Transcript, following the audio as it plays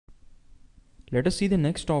Let us see the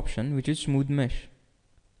next option, which is smooth mesh.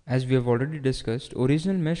 As we have already discussed,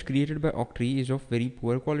 original mesh created by Octree is of very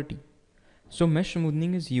poor quality. So mesh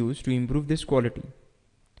smoothing is used to improve this quality.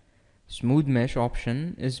 Smooth mesh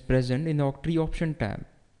option is present in the Octree option tab.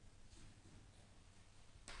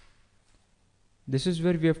 This is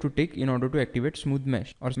where we have to tick in order to activate smooth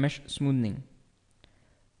mesh or mesh smoothing.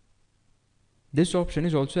 This option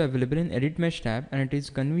is also available in Edit Mesh tab, and it is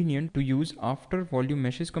convenient to use after volume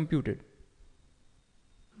mesh is computed.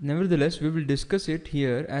 Nevertheless, we will discuss it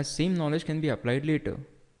here as same knowledge can be applied later.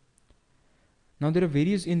 Now there are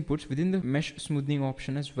various inputs within the mesh smoothing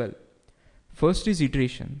option as well. First is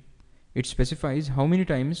iteration. It specifies how many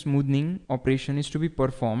times smoothing operation is to be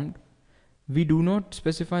performed. We do not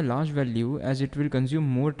specify large value as it will consume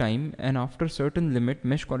more time, and after certain limit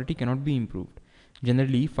mesh quality cannot be improved.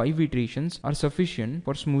 Generally 5 iterations are sufficient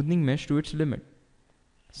for smoothing mesh to its limit.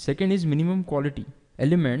 Second is minimum quality.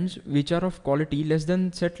 Elements which are of quality less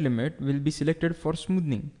than set limit will be selected for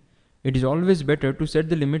smoothing. It is always better to set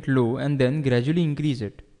the limit low and then gradually increase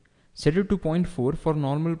it. Set it to 0.4 for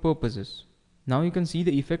normal purposes. Now you can see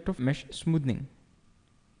the effect of mesh smoothing.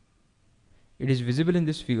 It is visible in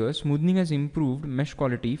this figure. Smoothing has improved mesh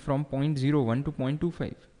quality from 0.01 to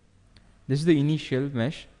 0.25. This is the initial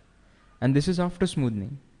mesh, and this is after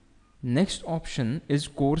smoothing. Next option is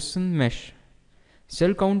coarsen mesh.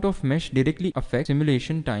 Cell count of mesh directly affects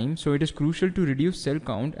simulation time, so it is crucial to reduce cell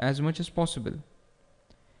count as much as possible.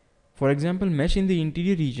 For example, mesh in the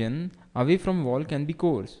interior region away from wall can be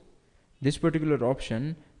coarse. This particular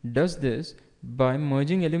option does this by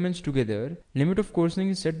merging elements together. Limit of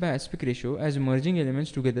coarsening is set by aspect ratio, as merging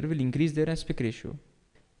elements together will increase their aspect ratio.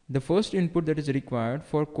 The first input that is required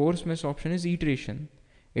for coarse mesh option is iteration.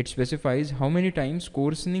 It specifies how many times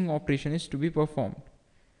coarsening operation is to be performed.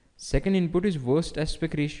 Second input is worst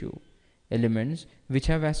aspect ratio. Elements which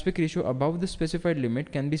have aspect ratio above the specified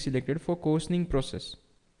limit can be selected for coarsening process.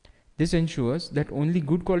 This ensures that only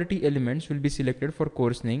good quality elements will be selected for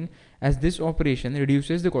coarsening, as this operation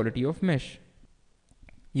reduces the quality of mesh.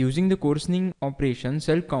 Using the coarsening operation,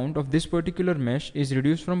 cell count of this particular mesh is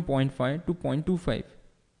reduced from 0.5 to 0.25.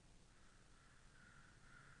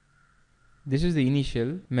 This is the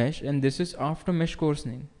initial mesh, and this is after mesh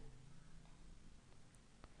coarsening.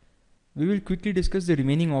 We will quickly discuss the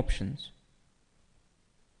remaining options.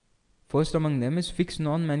 First among them is fix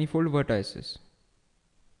non-manifold vertices.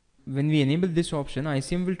 When we enable this option,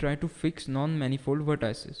 ICM will try to fix non-manifold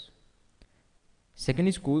vertices. Second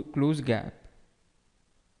is close gap.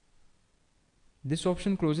 This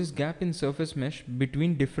option closes gap in surface mesh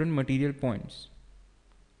between different material points.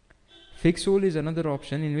 Fix hole is another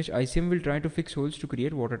option in which ICM will try to fix holes to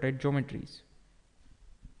create watertight geometries.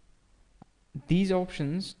 These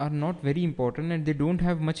options are not very important and they don't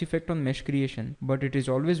have much effect on mesh creation, but it is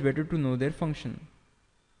always better to know their function.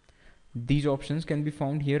 These options can be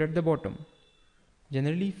found here at the bottom.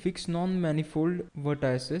 Generally, fix non-manifold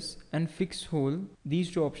vertices and fix hole,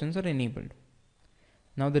 these two options are enabled.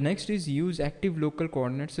 Now the next is use active local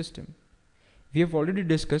coordinate system. We have already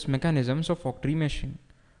discussed mechanisms of Octree meshing.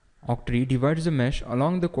 Octree divides the mesh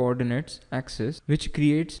along the coordinates axis, which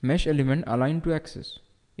creates mesh element aligned to axis.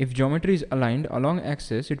 If geometry is aligned along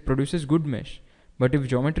axis, it produces good mesh, but if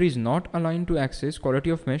geometry is not aligned to axis, quality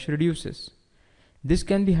of mesh reduces. This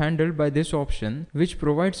can be handled by this option, which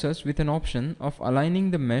provides us with an option of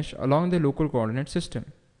aligning the mesh along the local coordinate system.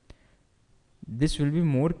 This will be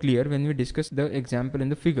more clear when we discuss the example in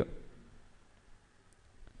the figure.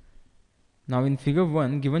 Now in figure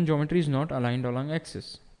 1, given geometry is not aligned along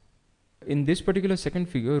axis. In this particular second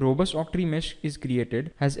figure, robust Octree mesh is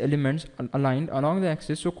created, has elements aligned along the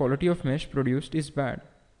axis, so quality of mesh produced is bad.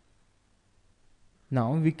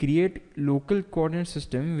 Now we create local coordinate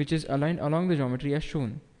system which is aligned along the geometry as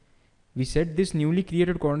shown. We set this newly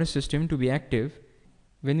created coordinate system to be active.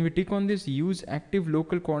 When we tick on this use active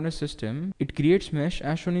local coordinate system, it creates mesh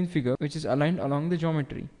as shown in figure which is aligned along the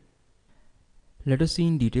geometry. Let us see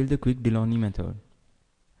in detail the quick Delaunay method.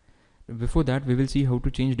 Before that, we will see how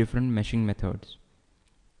to change different meshing methods.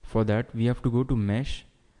 For that, we have to go to mesh,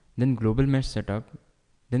 then global mesh setup,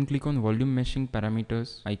 then click on volume meshing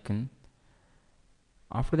parameters icon.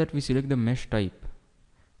 After that, we select the mesh type,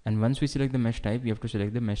 and once we select the mesh type, we have to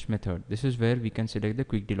select the mesh method. This is where we can select the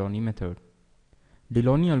quick Delaunay method.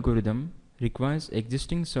 Delaunay algorithm requires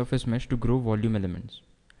existing surface mesh to grow volume elements.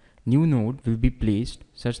 New node will be placed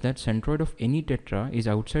such that centroid of any tetra is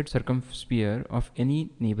outside circumsphere of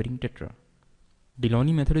any neighboring tetra.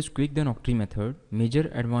 Delaunay method is quick than Octree method.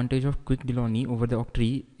 Major advantage of quick Delaunay over the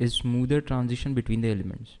Octree is smoother transition between the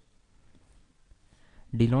elements.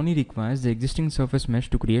 Delaunay requires the existing surface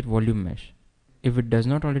mesh to create volume mesh. If it does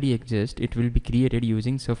not already exist, it will be created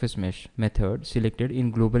using surface mesh method selected in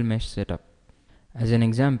global mesh setup. As an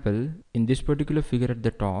example, in this particular figure at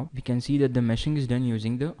the top, we can see that the meshing is done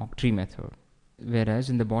using the octree method, whereas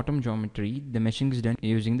in the bottom geometry, the meshing is done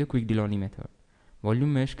using the Quick-Delaunay method.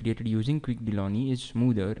 Volume mesh created using Quick-Delaunay is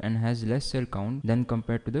smoother and has less cell count than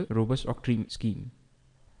compared to the robust octree scheme.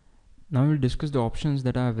 Now we will discuss the options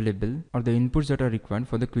that are available or the inputs that are required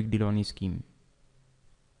for the Quick-Delaunay scheme.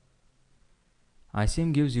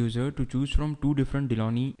 ICM gives user to choose from two different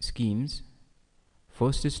Delaunay schemes.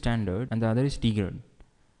 First is standard and the other is T-grade.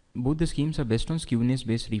 Both the schemes are based on skewness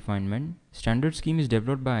based refinement. Standard scheme is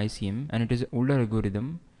developed by ICM and it is an older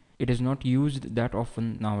algorithm. It is not used that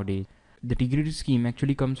often nowadays. The T-grade scheme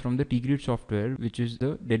actually comes from the T-grade software, which is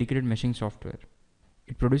the dedicated meshing software.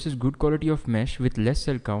 It produces good quality of mesh with less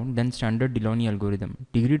cell count than standard Delaunay algorithm.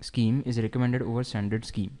 T-grade scheme is recommended over standard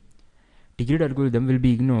scheme. T-grade algorithm will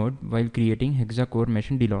be ignored while creating hexacore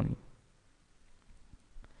mesh in Delaunay.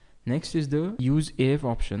 Next is the use AF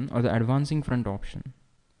option or the advancing front option.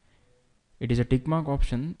 It is a tick mark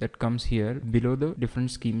option that comes here below the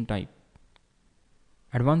different scheme type.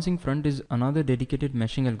 Advancing front is another dedicated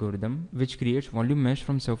meshing algorithm which creates volume mesh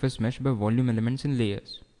from surface mesh by volume elements in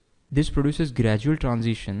layers. This produces gradual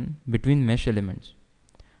transition between mesh elements.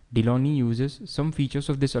 Delaunay uses some features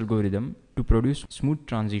of this algorithm to produce smooth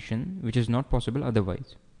transition, which is not possible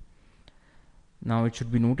otherwise. Now it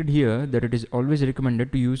should be noted here that it is always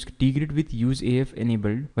recommended to use T-grid with use AF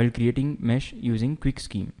enabled while creating mesh using quick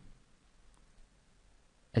scheme.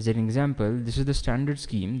 As an example, this is the standard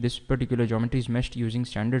scheme. This particular geometry is meshed using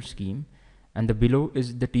standard scheme and the below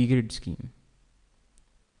is the T-grid scheme.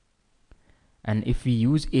 And if we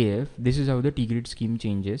use AF, this is how the T-grid scheme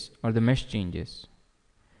changes or the mesh changes.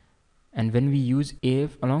 And when we use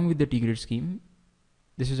AF along with the T-grid scheme,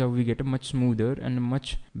 this is how we get a much smoother and a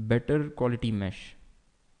much better quality mesh.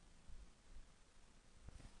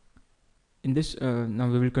 In this, now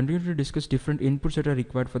we will continue to discuss different inputs that are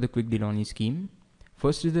required for the Quick-Delaunay scheme.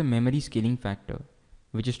 First is the memory scaling factor,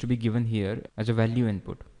 which is to be given here as a value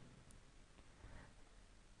input.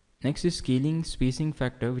 Next is scaling spacing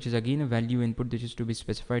factor, which is again a value input which is to be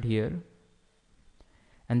specified here.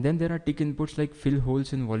 And then there are tick inputs like fill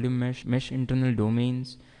holes in volume mesh, mesh internal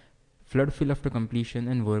domains, flood fill after completion,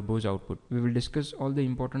 and verbose output. We will discuss all the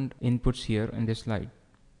important inputs here in this slide.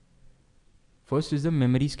 First is the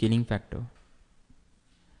memory scaling factor.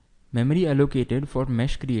 Memory allocated for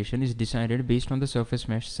mesh creation is decided based on the surface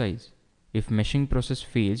mesh size. If meshing process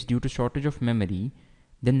fails due to shortage of memory,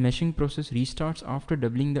 then meshing process restarts after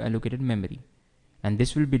doubling the allocated memory. And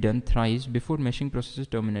this will be done thrice before meshing process is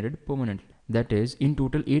terminated permanently. That is, in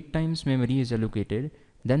total 8 times memory is allocated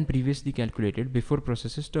than previously calculated before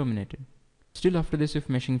process is terminated. Still after this, if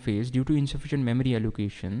meshing fails due to insufficient memory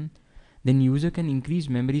allocation, then user can increase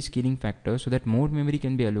memory scaling factor so that more memory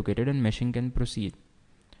can be allocated and meshing can proceed.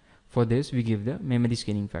 For this, we give the memory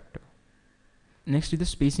scaling factor. Next is the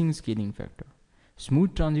spacing scaling factor.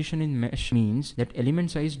 Smooth transition in mesh means that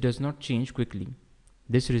element size does not change quickly.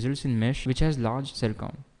 This results in mesh which has large cell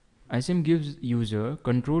count. ICM gives user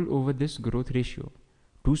control over this growth ratio.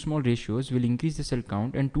 2 small ratios will increase the cell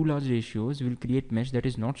count and 2 large ratios will create mesh that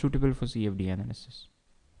is not suitable for CFD analysis.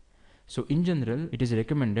 So in general, it is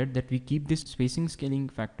recommended that we keep this spacing scaling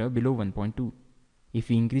factor below 1.2. If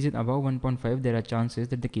we increase it above 1.5, there are chances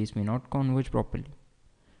that the case may not converge properly.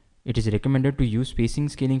 It is recommended to use spacing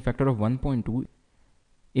scaling factor of 1.2.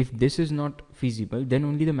 If this is not feasible, then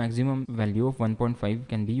only the maximum value of 1.5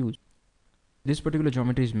 can be used. This particular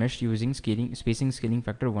geometry is meshed using spacing scaling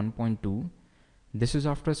factor 1.2. This is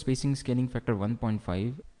after spacing scaling factor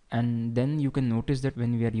 1.5. And then you can notice that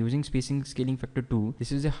when we are using spacing scaling factor 2,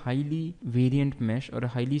 this is a highly variant mesh or a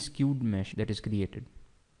highly skewed mesh that is created.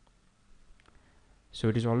 So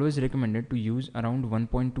it is always recommended to use around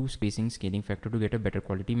 1.2 spacing scaling factor to get a better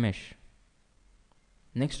quality mesh.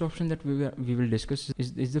 Next option that we will discuss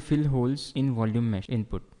is the fill holes in volume mesh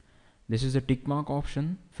input. This is the tick mark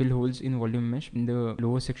option, fill holes in volume mesh in the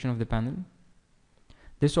lower section of the panel.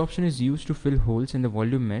 This option is used to fill holes in the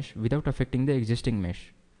volume mesh without affecting the existing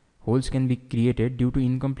mesh. Holes can be created due to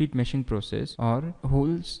incomplete meshing process, or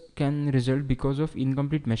holes can result because of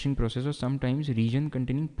incomplete meshing process, or sometimes region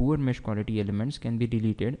containing poor mesh quality elements can be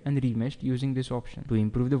deleted and remeshed using this option to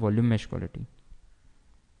improve the volume mesh quality.